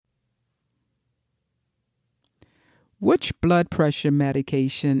Which blood pressure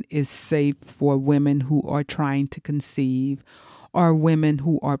medication is safe for women who are trying to conceive or women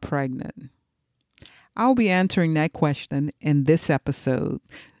who are pregnant? I'll be answering that question in this episode.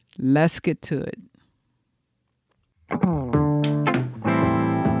 Let's get to it.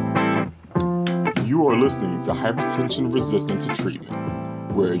 You are listening to Hypertension Resistant to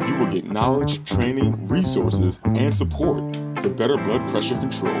Treatment, where you will get knowledge, training, resources, and support for better blood pressure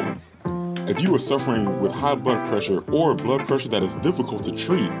control. If you are suffering with high blood pressure or blood pressure that is difficult to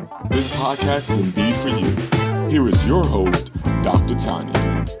treat, this podcast is indeed for you. Here is your host, Dr. Tanya.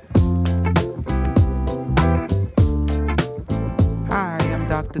 Hi, I'm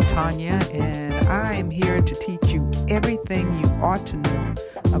Dr. Tanya, and I am here to teach you everything you ought to know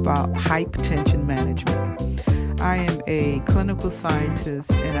about hypertension management. I am a clinical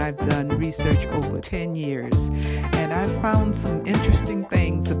scientist and I've done research over 10 years, and I've found some interesting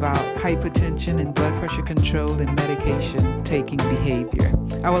things about hypertension and blood pressure control and medication taking behavior.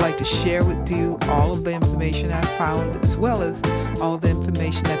 I would like to share with you all of the information I've found, as well as all the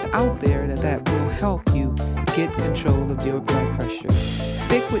information that's out there that will help you get control of your blood pressure.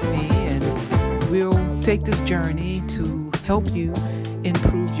 Stick with me and we'll take this journey to help you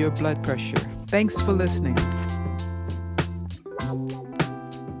improve your blood pressure. Thanks for listening.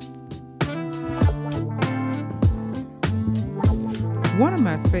 One of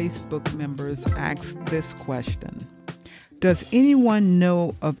my Facebook members asked this question: does anyone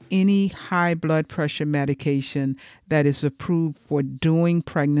know of any high blood pressure medication that is approved for during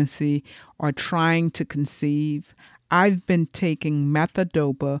pregnancy or trying to conceive? I've been taking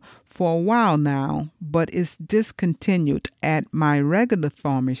Methadopa for a while now, but it's discontinued at my regular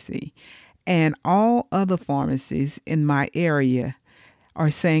pharmacy, and all other pharmacies in my area are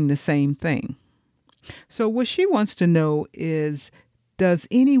saying the same thing. So what she wants to know is, does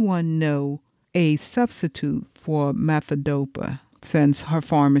anyone know a substitute for Methadopa since her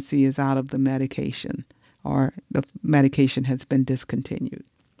pharmacy is out of the medication or the medication has been discontinued?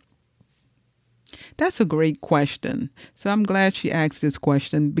 That's a great question. So I'm glad she asked this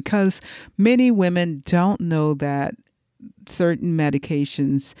question, because many women don't know that certain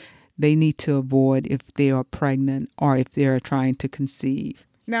medications they need to avoid if they are pregnant or if they are trying to conceive.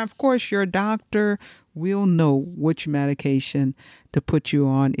 Now, of course, your doctor will know which medication to put you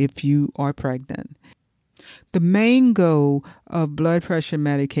on if you are pregnant. The main goal of blood pressure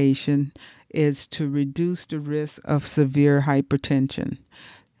medication is to reduce the risk of severe hypertension.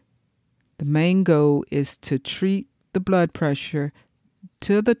 The main goal is to treat the blood pressure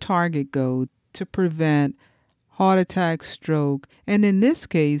to the target goal to prevent heart attack, stroke, and in this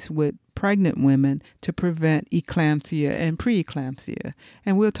case with pregnant women, to prevent eclampsia and preeclampsia.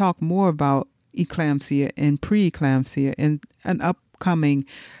 And we'll talk more about eclampsia and preeclampsia in an upcoming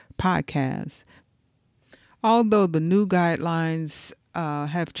podcast. Although the new guidelines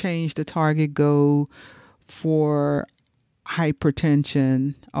have changed the target goal for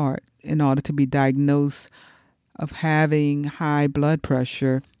hypertension, or in order to be diagnosed of having high blood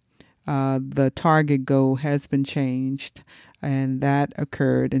pressure, the target goal has been changed, and that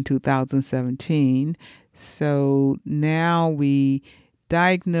occurred in 2017. So now we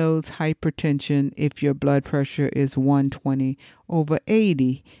diagnose hypertension if your blood pressure is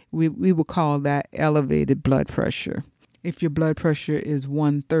 120/80. We will call that elevated blood pressure. If your blood pressure is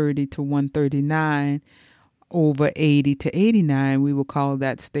 130 to 139/80 to 89, we will call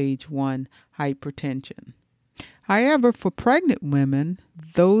that stage 1 hypertension. However, for pregnant women,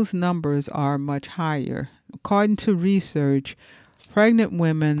 those numbers are much higher. According to research, pregnant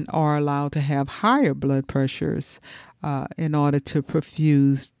women are allowed to have higher blood pressures in order to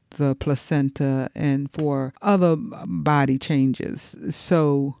perfuse the placenta and for other body changes.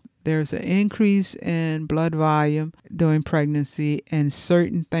 So there's an increase in blood volume during pregnancy, and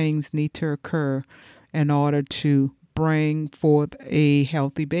certain things need to occur in order to bring forth a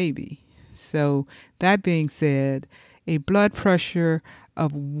healthy baby. So that being said, a blood pressure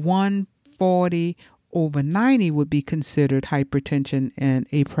of 140/90 would be considered hypertension in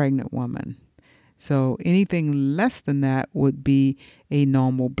a pregnant woman. So anything less than that would be a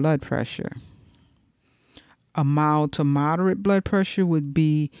normal blood pressure. A mild to moderate blood pressure would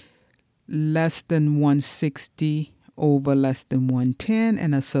be less than 160/less than 110,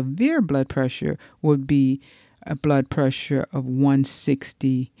 and a severe blood pressure would be a blood pressure of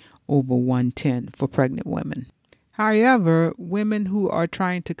 160/110 for pregnant women. However, women who are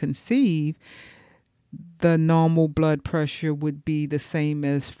trying to conceive, the normal blood pressure would be the same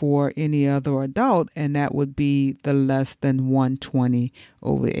as for any other adult, and that would be the less than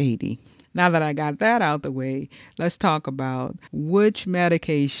 120/80. Now that I got that out the way, let's talk about which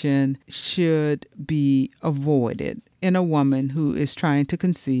medication should be avoided in a woman who is trying to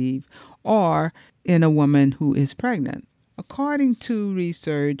conceive or in a woman who is pregnant. According to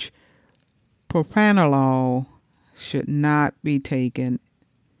research, propranolol should not be taken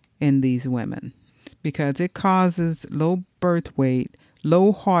in these women because it causes low birth weight,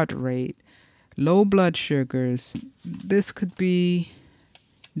 low heart rate, low blood sugars. This could be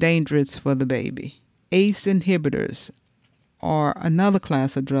dangerous for the baby. ACE inhibitors are another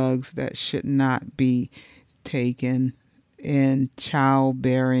class of drugs that should not be taken in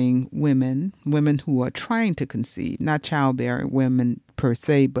childbearing women, women who are trying to conceive, not childbearing women per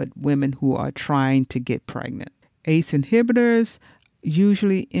se, but women who are trying to get pregnant. ACE inhibitors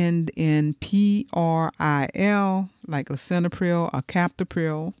usually end in PRIL, like lisinopril or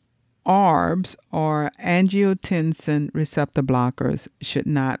captopril. ARBs, or angiotensin receptor blockers, should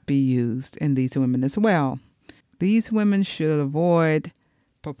not be used in these women as well. These women should avoid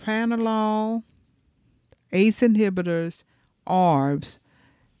propranolol, ACE inhibitors, ARBs,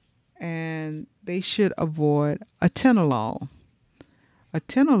 and they should avoid atenolol.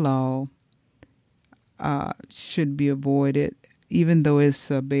 Atenolol should be avoided, even though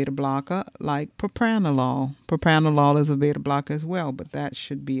it's a beta blocker like propranolol. Propranolol is a beta blocker as well, but that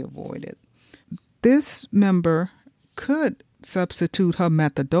should be avoided. This member could substitute her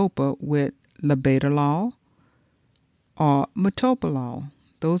methadone with labetalol or metoprolol.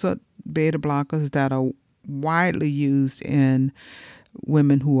 Those are beta blockers that are widely used in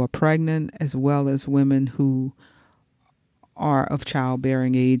women who are pregnant as well as women who are of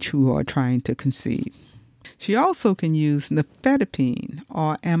childbearing age who are trying to conceive. She also can use nifedipine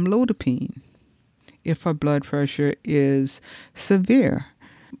or amlodipine if her blood pressure is severe.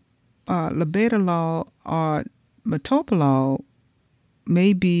 Labetalol or metoprolol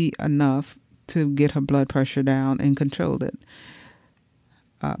may be enough to get her blood pressure down and control it.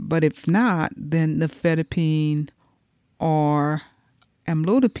 But if not, then nifedipine or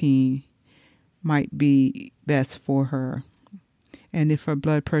amlodipine might be best for her. And if her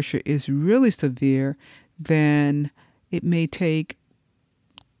blood pressure is really severe, then it may take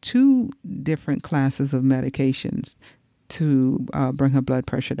 2 different classes of medications to bring her blood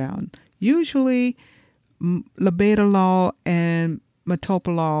pressure down. Usually, labetalol and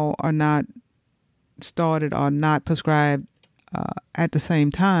metoprolol are not started or not prescribed at the same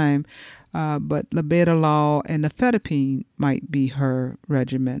time, but labetalol and nifedipine might be her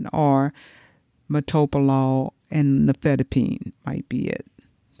regimen, or metoprolol and nifedipine might be it.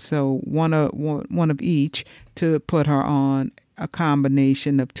 So one of each to put her on a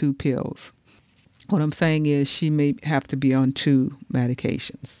combination of 2 pills. What I'm saying is she may have to be on 2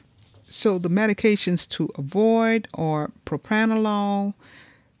 medications. So the medications to avoid are propranolol,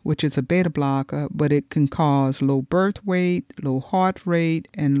 which is a beta blocker, but it can cause low birth weight, low heart rate,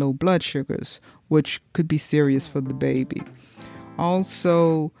 and low blood sugars, which could be serious for the baby.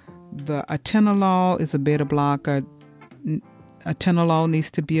 Also, the atenolol is a beta blocker. Atenolol needs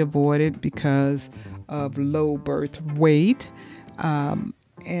to be avoided because of low birth weight,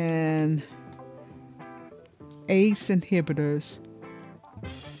 and ACE inhibitors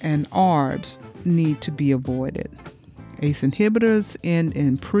and ARBs need to be avoided. ACE inhibitors end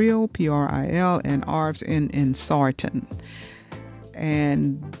in PRIL, P-R-I-L, and ARBs end in sartan.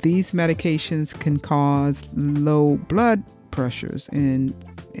 And these medications can cause low blood pressures in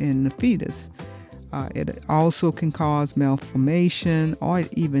the fetus. It also can cause malformation or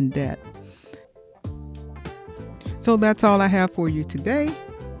even death. So that's all I have for you today.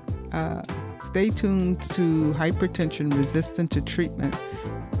 Stay tuned to Hypertension Resistant to Treatment,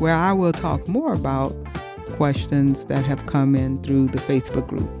 where I will talk more about questions that have come in through the Facebook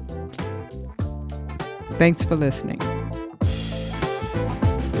group. Thanks for listening.